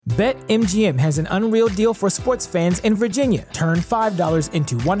BetMGM has an unreal deal for sports fans in Virginia. Turn $5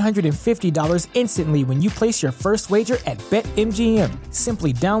 into $150 instantly when you place your first wager at BetMGM.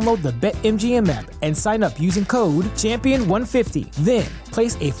 Simply download the BetMGM app and sign up using code Champion150. Then,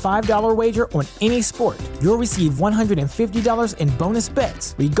 place a $5 wager on any sport. You'll receive $150 in bonus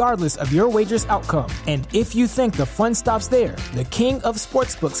bets, regardless of your wager's outcome. And if you think the fun stops there, the King of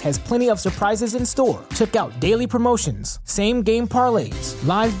Sportsbooks has plenty of surprises in store. Check out daily promotions, same-game parlays,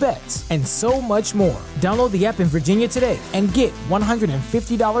 live bets, and so much more. Download the app in Virginia today and get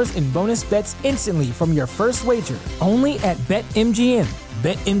 $150 in bonus bets instantly from your first wager. Only at BetMGM.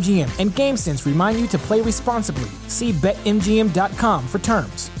 BetMGM and GameSense remind you to play responsibly. See BetMGM.com for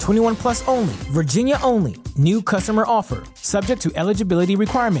terms. 21 plus only. Virginia only. New customer offer. Subject to eligibility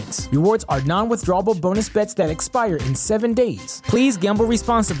requirements. Rewards are non-withdrawable bonus bets that expire in 7 days. Please gamble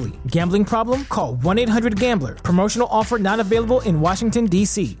responsibly. Gambling problem? Call 1-800-GAMBLER. Promotional offer not available in Washington,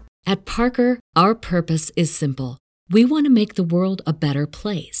 D.C. At Parker, our purpose is simple. We want to make the world a better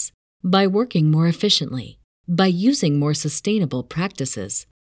place by working more efficiently, by using more sustainable practices,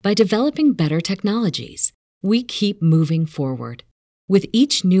 by developing better technologies. We keep moving forward. With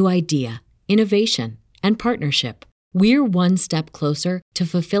each new idea, innovation, and partnership, we're one step closer to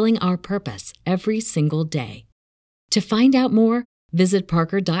fulfilling our purpose every single day. To find out more, visit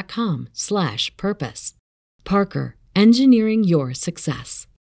parker.com/purpose. Parker, engineering your success.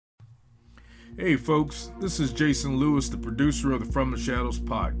 Hey folks, this is Jason Lewis, the producer of the From the Shadows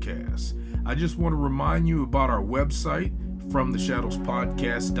podcast. I just want to remind you about our website,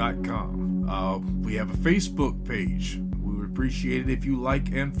 FromTheShadowsPodcast.com. We have a Facebook page. We would appreciate it if you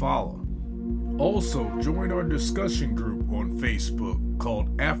like and follow. Also, join our discussion group on Facebook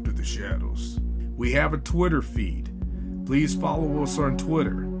called After the Shadows. We have a Twitter feed. Please follow us on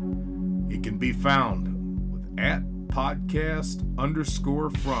Twitter. It can be found with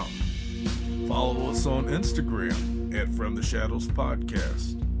 @podcast_from. Follow us on Instagram at From the Shadows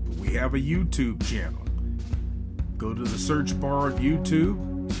Podcast. We have a YouTube channel. Go to the search bar at YouTube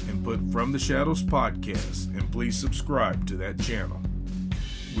and put From the Shadows Podcast, and please subscribe to that channel.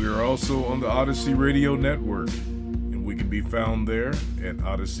 We are also on the Odyssey Radio Network, and we can be found there at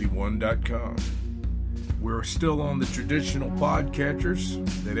odyssey1.com. We're still on the traditional podcatchers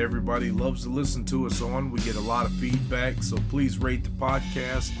that everybody loves to listen to us on. We get a lot of feedback, so please rate the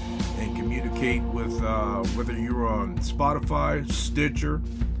podcast and communicate with whether you're on Spotify, Stitcher,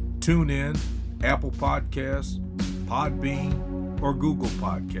 TuneIn, Apple Podcasts, Podbean, or Google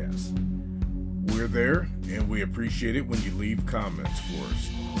Podcasts. We're there, and we appreciate it when you leave comments for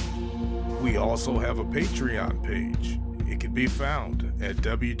us. We also have a Patreon page. It can be found at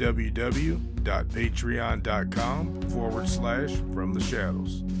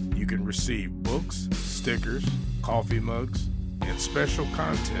www.patreon.com/FromTheShadows. You can receive books, stickers, coffee mugs, and special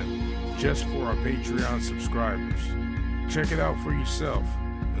content just for our Patreon subscribers. Check it out for yourself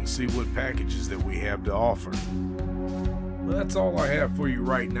and see what packages that we have to offer. Well, that's all I have for you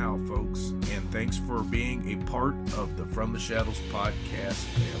right now, folks, and thanks for being a part of the From the Shadows podcast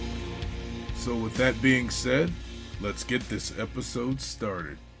family. So with that being said, let's get this episode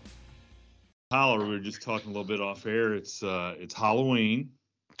started. Tyler, we were just talking a little bit off air. It's Halloween.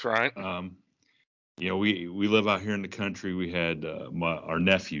 That's right. We live out here in the country. We had our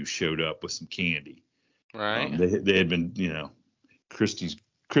nephew showed up with some candy. Right. They had been, Christy's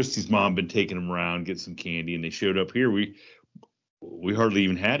mom been taking them around, get some candy, and they showed up here. We hardly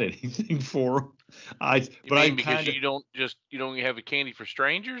even had anything for them. Because you don't have a candy for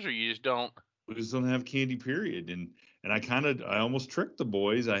strangers, or you just don't. We just don't have candy, period. And I almost tricked the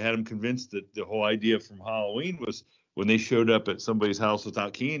boys. I had them convinced that the whole idea from Halloween was when they showed up at somebody's house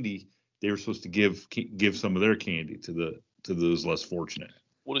without candy, they were supposed to give some of their candy to those less fortunate.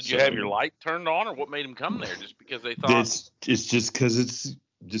 Well, did you have your light turned on, or what made them come there? Just because they thought it's just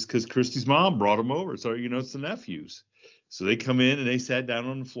because Christy's mom brought them over. So it's the nephews. So they come in and they sat down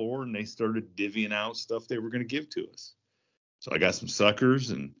on the floor and they started divvying out stuff they were going to give to us. So I got some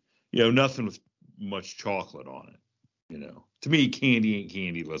suckers and nothing with much chocolate on it. To me, candy ain't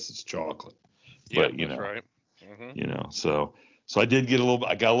candy unless it's chocolate. Yeah, but, that's right. Mm-hmm. So I did get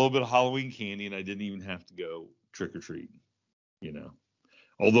I got a little bit of Halloween candy, and I didn't even have to go trick or treating.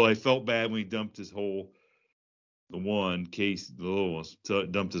 Although I felt bad when he dumped the little one,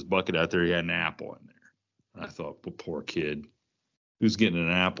 dumped his bucket out there. He had an apple in there. I thought, well, poor kid, who's getting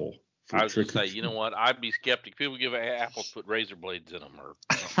an apple? I was going to say, you know what? I'd be skeptic. People give apples, put razor blades in them.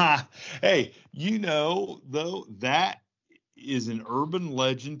 Hey, though, that is an urban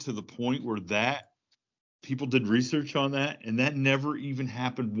legend to the point where people did research on that, and that never even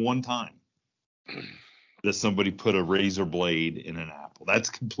happened one time. that somebody put a razor blade in an apple. That's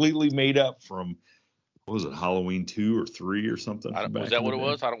completely made up from, what was it, Halloween 2 or 3 or something? Was that what it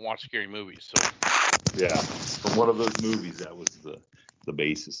was? I don't watch scary movies. So. Yeah, from one of those movies, that was the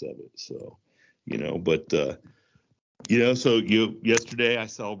basis of it. So, but so yesterday I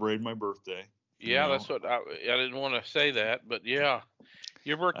celebrated my birthday. Yeah, that's what I didn't want to say that, but yeah,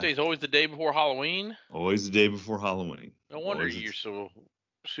 your birthday's always the day before Halloween. Always the day before Halloween. No wonder you're so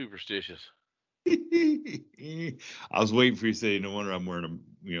superstitious. I was waiting for you to say, no wonder I'm wearing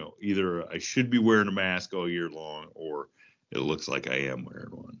either I should be wearing a mask all year long, or it looks like I am wearing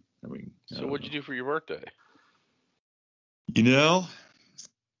one. I mean, so what'd you do for your birthday?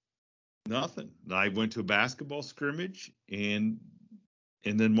 Nothing. I went to a basketball scrimmage and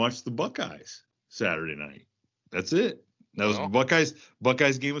then watched the Buckeyes Saturday night. That's it. That was the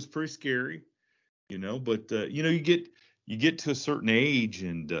Buckeyes game was pretty scary, but you get to a certain age,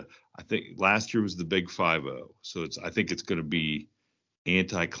 and I think last year was the big 5-0. So I think it's going to be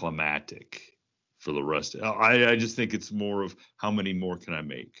anticlimactic for the rest. I just think it's more of how many more can I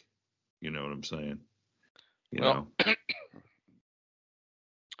make? You know what I'm saying? You know.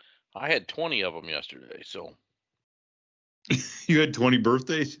 I had 20 of them yesterday, so. You had 20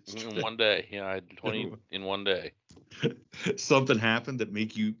 birthdays? In one day. Yeah, I had 20 in one day. Something happened that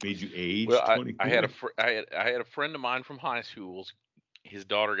made you age? Well, I had a friend of mine from high school. His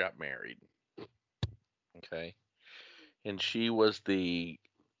daughter got married. Okay. And she was the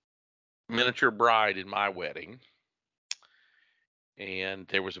miniature bride in my wedding. And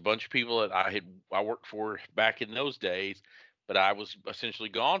there was a bunch of people that I worked for back in those days, but I was essentially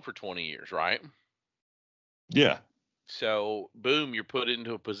gone for 20 years, right? Yeah. So, boom, you're put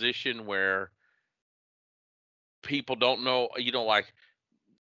into a position where people don't know, like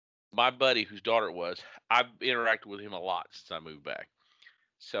my buddy whose daughter it was, I've interacted with him a lot since I moved back.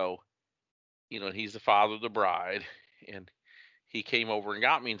 So, he's the father of the bride, and he came over and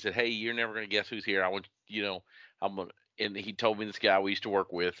got me and said, "Hey, you're never going to guess who's here. I want, and he told me this guy we used to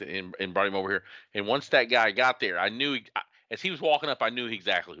work with and brought him over here. And once that guy got there, I knew, as he was walking up, I knew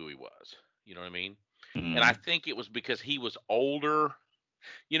exactly who he was. You know what I mean? Mm-hmm. And I think it was because he was older.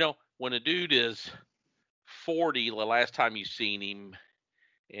 When a dude is 40, the last time you've seen him,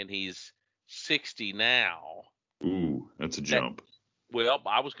 and he's 60 now. Ooh, that's a jump.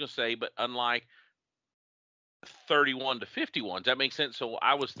 I was going to say, but unlike 31 to 51, does that make sense? So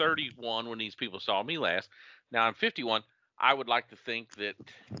I was 31 when these people saw me last. Now I'm 51. I would like to think that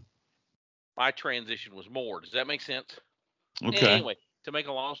my transition was more. Does that make sense? Okay. Anyway, to make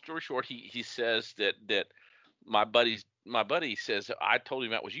a long story short, he says that my buddy says, I told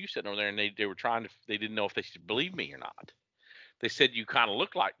him that was you sitting over there, and they were they didn't know if they should believe me or not. They said you kind of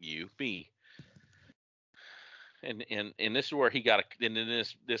look like me. And this is where he got and then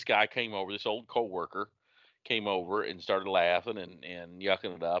this guy came over, this old coworker came over and started laughing and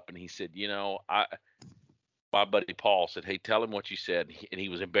yucking it up, and he said, my buddy Paul said, "Hey, tell him what you said," and he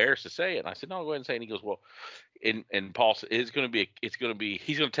was embarrassed to say it. And I said, "No, go ahead and say it." And he goes, "Well," and Paul said, he's going to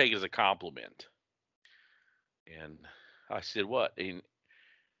take it as a compliment. And I said, "What?" And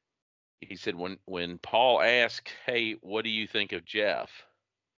he said, when Paul asked, "Hey, what do you think of Jeff?"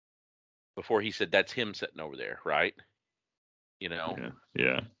 Before he said, "That's him sitting over there, right?"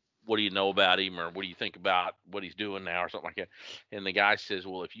 Yeah. What do you know about him, or what do you think about what he's doing now, or something like that? And the guy says,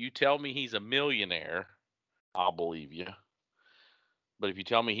 "Well, if you tell me he's a millionaire, I'll believe you. But if you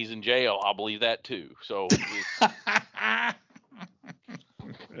tell me he's in jail, I'll believe that too." So, and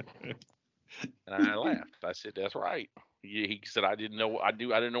I laughed. I said, "That's right." He said, "I didn't know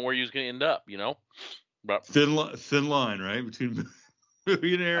where he was going to end up, But thin line, right, between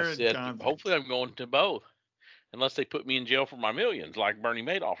millionaire and convict. Hopefully, I'm going to both, unless they put me in jail for my millions, like Bernie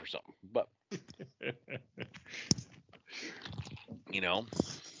Madoff or something. But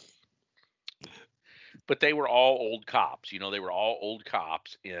But they were all old cops. They were all old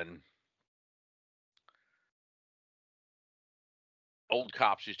cops, and old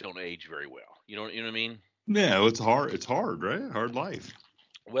cops just don't age very well. You know what I mean? Yeah, it's hard. It's hard, right? Hard life.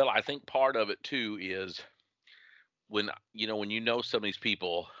 Well, I think part of it too is when some of these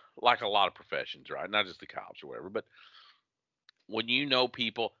people, like a lot of professions, right? Not just the cops or whatever, but when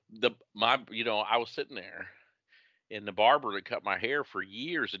people, I was sitting there. And the barber that cut my hair for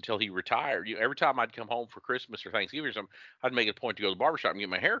years until he retired. Every time I'd come home for Christmas or Thanksgiving or something, I'd make it a point to go to the barbershop and get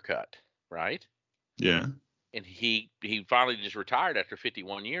my hair cut, right? Yeah. And he finally just retired after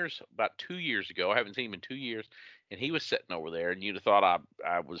 51 years, about 2 years ago. I haven't seen him in 2 years. And he was sitting over there, and you'd have thought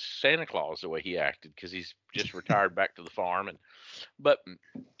I was Santa Claus the way he acted, because he's just retired back to the farm. But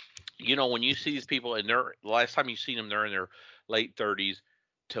when you see these people, and the last time you've seen them, they're in their late 30s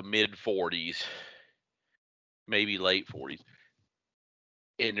to mid 40s. maybe late 40s,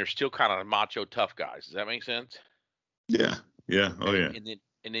 and they're still kind of macho tough guys. Does that make sense? Yeah. Yeah. Oh yeah.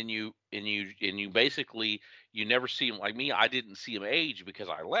 And then you basically, you never see them like me. I didn't see them age because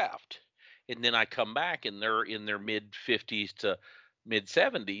I left, and then I come back and they're in their mid 50s to mid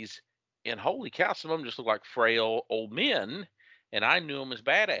 70s, and holy cow, some of them just look like frail old men, and I knew them as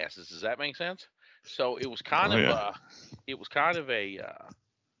badasses. Does that make sense? So it was kind Oh of yeah.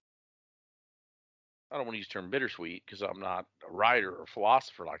 I don't want to use the term bittersweet because I'm not a writer or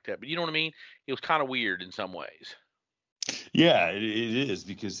philosopher like that, but you know what I mean? It was kind of weird in some ways. Yeah, it is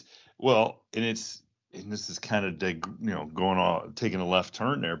because, well, and this is kind of going on, taking a left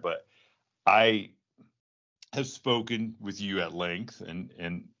turn there, but I have spoken with you at length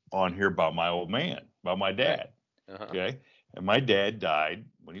and on here about my old man, about my Okay. dad. Uh-huh. Okay. And my dad died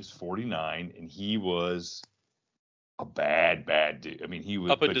when he was 49, and he was a bad dude. I mean, he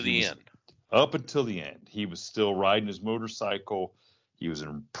was Up until the end. Up until the end. He was still riding his motorcycle. He was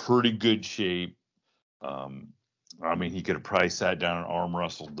in pretty good shape. I mean, he could have probably sat down and arm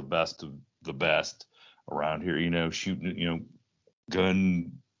wrestled the best of the best around here, shooting,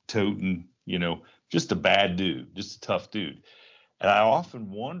 gun toting, just a bad dude, just a tough dude. And I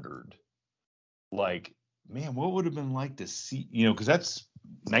often wondered, like, man, what would have been like to see, because that's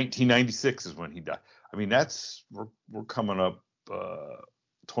 1996 is when he died. I mean, we're coming up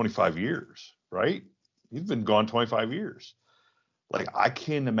 25 years, right? He's been gone 25 years. Like, I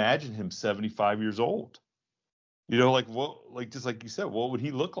can't imagine him 75 years old. Just like you said, what would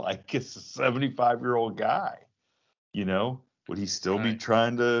he look like as a 75-year-old guy? Would he still be Right.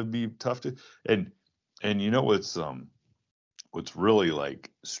 trying to be tough to, and what's really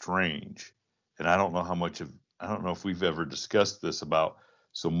like strange, and I don't know if we've ever discussed this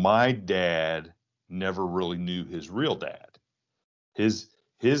so my dad never really knew his real dad. His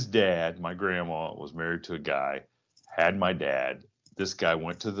dad, my grandma, was married to a guy, had my dad. This guy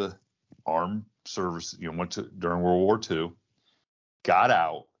went to the armed service, went to during World War II, got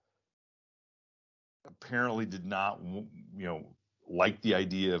out, apparently did not, like the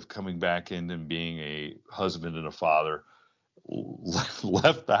idea of coming back in and being a husband and a father,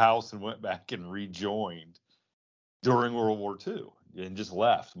 left the house and went back and rejoined during World War II and just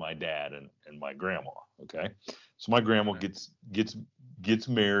left my dad and my grandma. Okay. So my grandma gets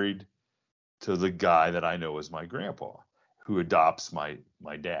married to the guy that I know as my grandpa, who adopts my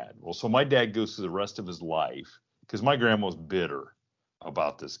dad. Well, so my dad goes through the rest of his life, because my grandma's bitter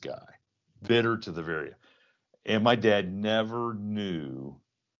about this guy, bitter to the very, and my dad never knew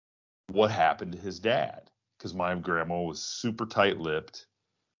what happened to his dad, because my grandma was super tight-lipped,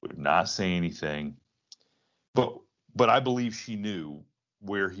 would not say anything, but I believe she knew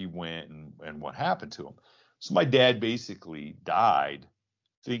where he went and what happened to him. So my dad basically died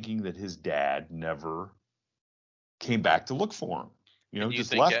thinking that his dad never came back to look for him. And you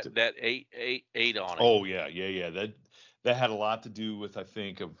just think left him. that ate on him? Oh yeah. That had a lot to do with, I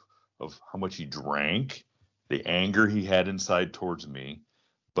think, of how much he drank, the anger he had inside towards me.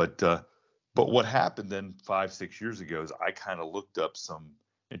 But what happened then 5-6 years ago is I kind of looked up some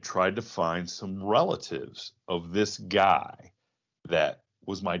and tried to find some relatives of this guy that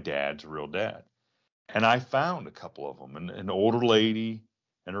was my dad's real dad. And I found a couple of them, an older lady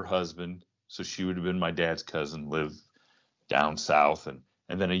and her husband. So she would have been my dad's cousin, lived down south, and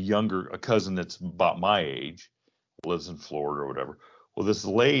then a cousin that's about my age, lives in Florida or whatever. Well, this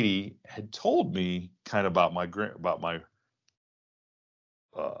lady had told me kind of about my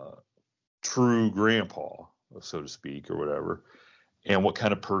true grandpa, so to speak, or whatever, and what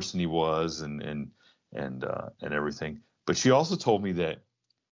kind of person he was, and everything. But she also told me that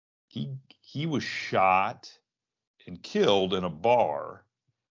he was shot and killed in a bar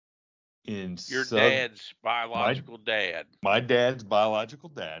in Your dad's biological dad. My dad's biological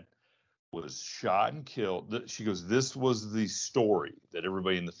dad was shot and killed. She goes, this was the story that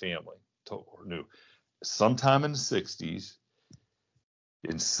everybody in the family knew. Sometime in the 60s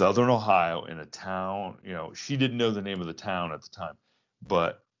in southern Ohio, in a town, she didn't know the name of the town at the time,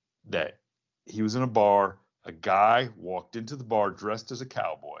 but that he was in a bar. A guy walked into the bar dressed as a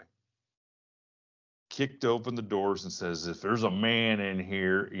cowboy, kicked open the doors and says, if there's a man in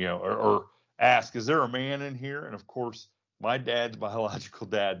here, or ask, is there a man in here? And of course, my dad's biological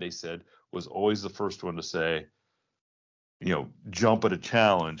dad, they said, was always the first one to say, jump at a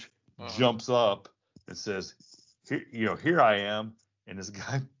challenge, jumps up and says, here I am. And this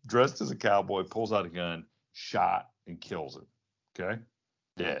guy dressed as a cowboy pulls out a gun, shot, and kills him. Okay?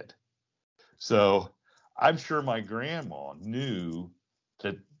 Dead. So I'm sure my grandma knew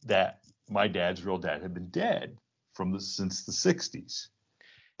that my dad's real dad had been dead since the 60s.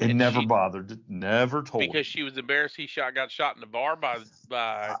 And never bothered. Never told because him. she was embarrassed he got shot in the bar by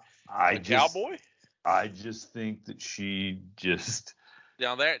I a just, cowboy. I just think that she just.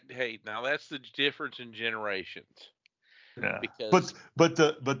 Now that's the difference in generations. Yeah. Because but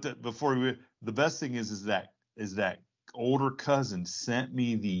the best thing is that older cousin sent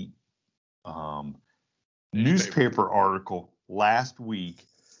me the newspaper article last week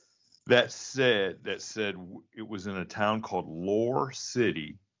that said it was in a town called Lore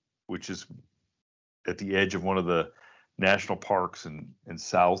City, which is at the edge of one of the national parks in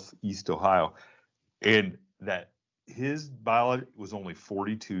southeast Ohio, and that his biology was only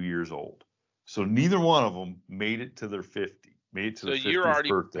 42 years old. So neither one of them made it to their 50, made it to their 50th you're already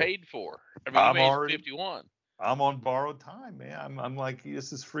birthday. paid for. I mean, you made 51. I'm on borrowed time, man. I'm like,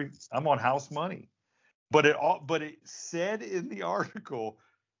 this is free. I'm on house money. But it said in the article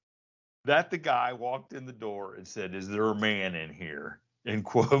that the guy walked in the door and said, "Is there a man in here?" in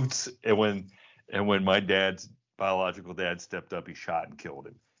quotes. And when my dad's biological dad stepped up, he shot and killed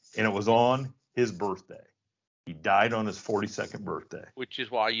him. And it was on his birthday. He died on his 42nd birthday. Which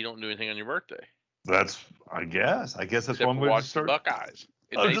is why you don't do anything on your birthday. I guess that's except one way to watch start. The Buckeyes.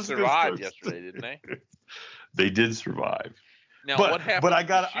 And they survived yesterday, didn't they? They did survive. Now, what happened? What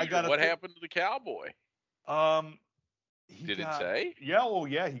to happened to the cowboy? Did it say? Yeah, well,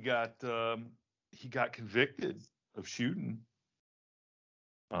 yeah, he got convicted of shooting.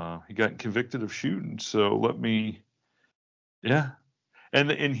 He got convicted of shooting. So yeah.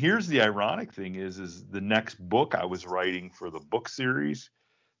 And here's the ironic thing is the next book I was writing for the book series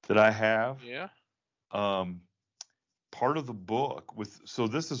that I have. Yeah. Part of the book so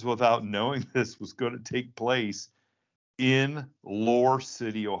this is without knowing this was going to take place in Lore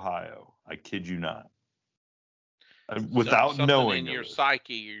City, Ohio. I kid you not. Without knowing in your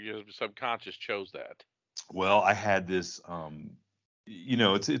psyche, your subconscious chose that. Well, I had this,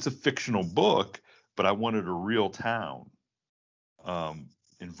 it's a fictional book, but I wanted a real town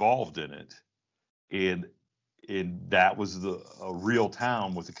involved in it, and that was a real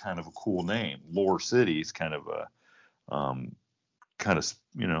town with a kind of a cool name. Lore City is kind of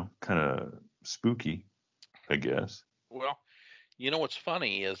spooky, I guess. Well, what's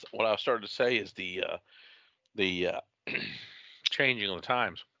funny is what I started to say is the changing of the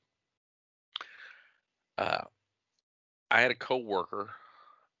times. I had a coworker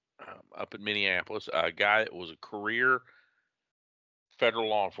up in Minneapolis, a guy that was a career federal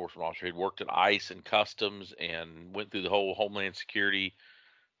law enforcement officer. He'd worked at ICE and Customs and went through the whole Homeland Security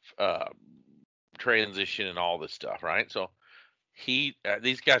transition and all this stuff, right? So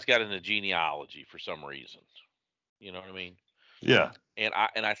these guys got into genealogy for some reason. You know what I mean? Yeah. And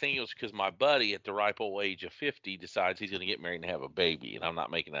I think it was because my buddy at the ripe old age of 50 decides he's going to get married and have a baby, and I'm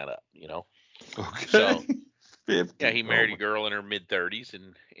not making that up, Okay. So 50. yeah, he married a girl in her mid 30s,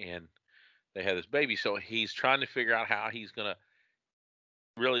 and they had this baby. So he's trying to figure out how he's going to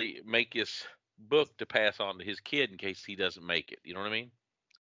really make this book to pass on to his kid in case he doesn't make it. You know what I mean?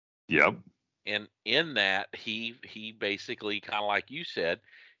 Yep. And in that, he basically, kind of like you said,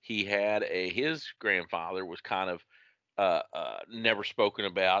 he had his grandfather was kind of never spoken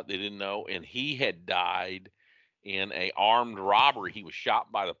about. They didn't know, and he had died in a armed robbery. He was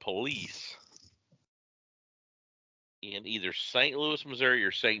shot by the police in either St. Louis, Missouri,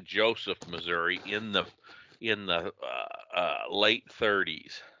 or St. Joseph, Missouri, in the late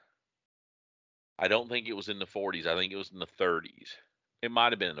 30s. I don't think it was in the 40s. I think it was in the 30s. It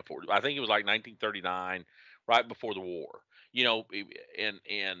might have been in the 40s. I think it was like 1939, right before the war.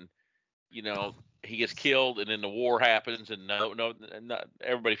 And he gets killed, and then the war happens, and no,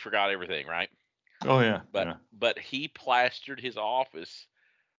 everybody forgot everything, right? Oh yeah. But he plastered his office.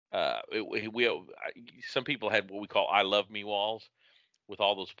 Some people had what we call "I love me" walls with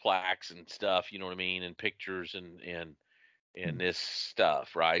all those plaques and stuff. You know what I mean, and pictures and this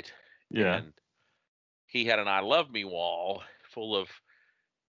stuff, right? Yeah. And he had an "I love me" wall full of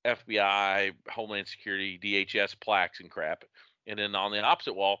FBI, Homeland Security, DHS plaques and crap. And then on the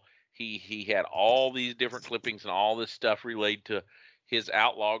opposite wall, he had all these different clippings and all this stuff related to his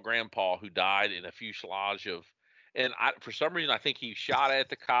outlaw grandpa who died in a fuselage of, and for some reason I think he shot at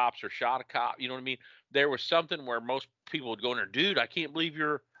the cops or shot a cop. You know what I mean? There was something where most people would go in there, dude, I can't believe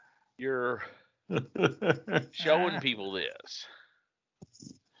you're showing people this.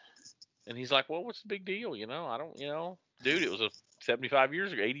 And he's like, well, what's the big deal? I don't, dude, it was 75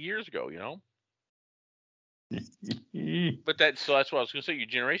 years ago, 80 years ago, But that's what I was going to say. Your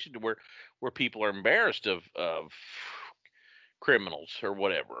generation to where people are embarrassed of criminals or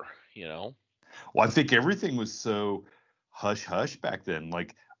whatever, Well, I think everything was so hush hush back then.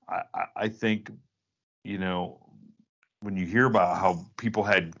 Like I think, when you hear about how people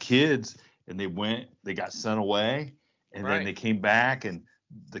had kids and they got sent away, and then they came back, and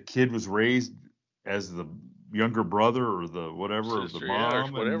the kid was raised as the younger brother or the whatever, sister, or the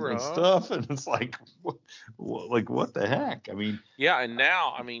mom, and stuff, and it's like, what the heck? I mean, yeah, and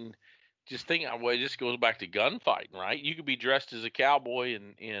now, I mean, just think, well, it just goes back to gunfighting, right? You could be dressed as a cowboy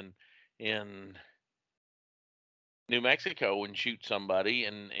in New Mexico and shoot somebody,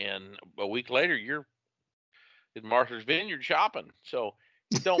 and a week later you're in Martha's Vineyard shopping. So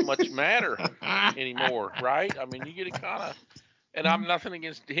it don't much matter anymore, right? I mean, you get it kind of, and I'm nothing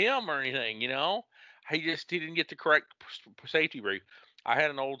against him or anything, you know. He didn't get the correct safety brief. I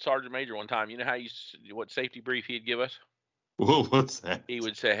had an old sergeant major one time. You know what safety brief he'd give us? Whoa, what's that? He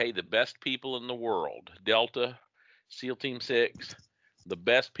would say, hey, the best people in the world, Delta, SEAL Team 6, the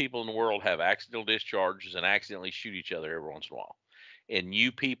best people in the world have accidental discharges and accidentally shoot each other every once in a while. And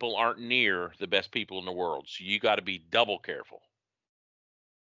you people aren't near the best people in the world, so you got to be double careful.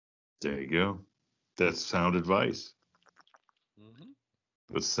 There you go. That's sound advice. Mm-hmm.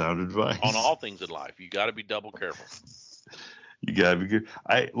 That's sound advice. On all things in life, you got to be double careful. You got to be good.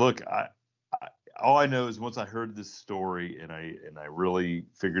 All I know is once I heard this story and I really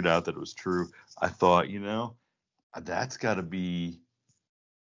figured out that it was true, I thought, that's got to be,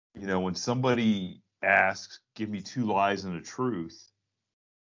 when somebody asks, give me 2 lies and a truth,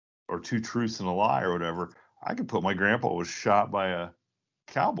 or 2 truths and a lie or whatever, I could put my grandpa was shot by a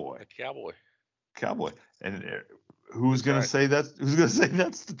cowboy. Cowboy. And who's going to say that's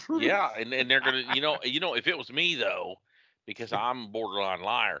the truth? Yeah. And they're going to, if it was me though, because I'm a borderline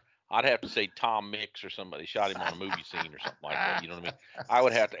liar, I'd have to say Tom Mix or somebody shot him on a movie scene or something like that. You know what I mean? I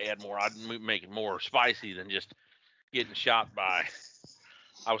would have to add more. I'd make it more spicy than just getting shot by.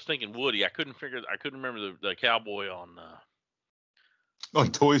 I was thinking Woody. I couldn't remember the cowboy on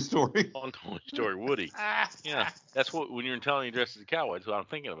Toy Story. On Toy Story, Woody. Yeah, that's what when you're telling you dressed as a cowboy. That's what I'm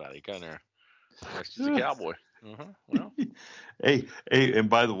thinking about. He kind of dressed as a cowboy. Well, hey, and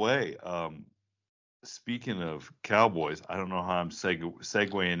by the way, speaking of cowboys, I don't know how I'm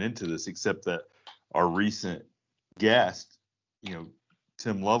segueing into this, except that our recent guest,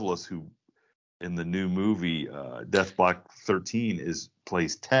 Tim Lovelace, who in the new movie Death Block 13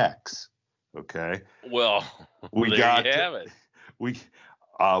 plays Tex. Okay. Well, we have it. We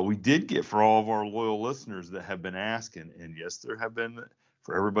did get, for all of our loyal listeners that have been asking, and yes, there have been,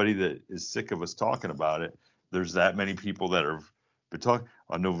 for everybody that is sick of us talking about it, there's that many people that have been talking.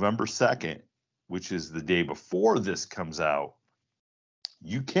 On November 2nd, which is the day before this comes out,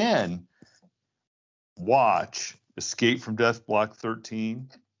 you can watch Escape from Death Block 13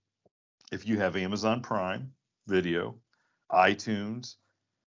 if you have Amazon Prime Video, iTunes,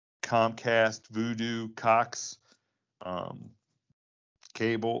 Comcast, Vudu, Cox,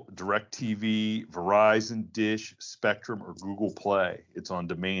 Cable, DirecTV, Verizon, Dish, Spectrum, or Google Play. It's on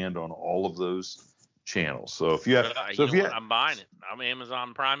demand on all of those channels. So if you have, I'm buying it. I'm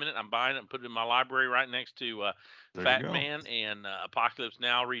Amazon Priming it. I'm buying it and putting it in my library right next to Fat Man and Apocalypse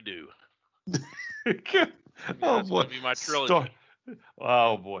Now Redo. Oh boy, be my trilogy.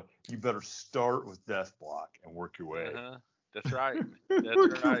 Oh boy, you better start with Death Block and work your way. That's right.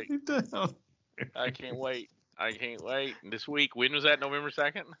 That's right. I can't wait. This week, when was that? November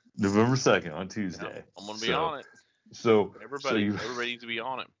 2nd? November 2nd on Tuesday. Yeah, I'm going to be on it. So everybody needs to be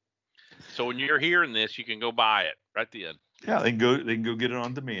on it. So when you're hearing this, you can go buy it right then. Yeah, they can go get it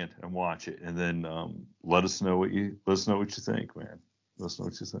on demand and watch it, and then let us know what you think, man. Let us know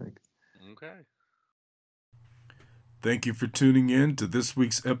what you think. Okay. Thank you for tuning in to this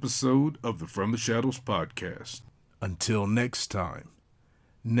week's episode of the From the Shadows podcast. Until next time,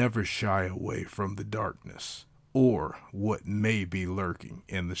 never shy away from the darkness or what may be lurking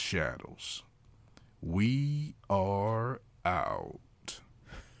in the shadows. We are out.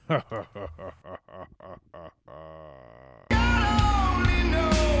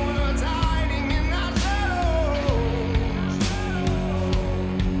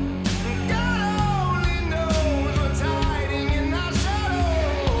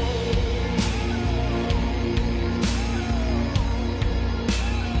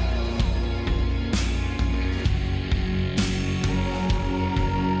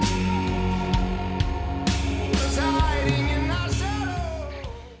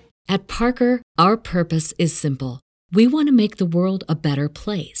 At Parker, our purpose is simple. We want to make the world a better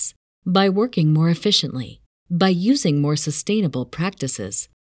place by working more efficiently, by using more sustainable practices,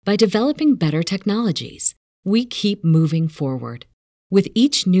 by developing better technologies. We keep moving forward. With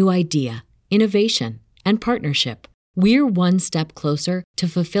each new idea, innovation, and partnership, we're one step closer to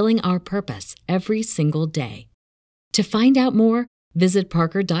fulfilling our purpose every single day. To find out more, visit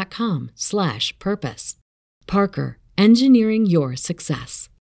parker.com/purpose. Parker, engineering your success.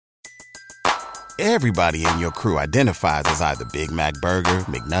 Everybody in your crew identifies as either Big Mac Burger,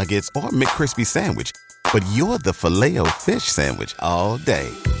 McNuggets, or McCrispy Sandwich. But you're the Filet-O-Fish Sandwich all day.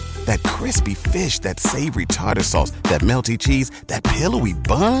 That crispy fish, that savory tartar sauce, that melty cheese, that pillowy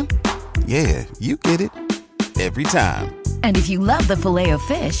bun. Yeah, you get it. Every time. And if you love the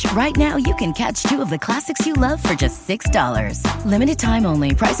Filet-O-Fish, right now you can catch two of the classics you love for just $6. Limited time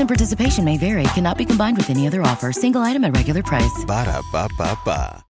only. Price and participation may vary. Cannot be combined with any other offer. Single item at regular price. Ba-da-ba-ba-ba.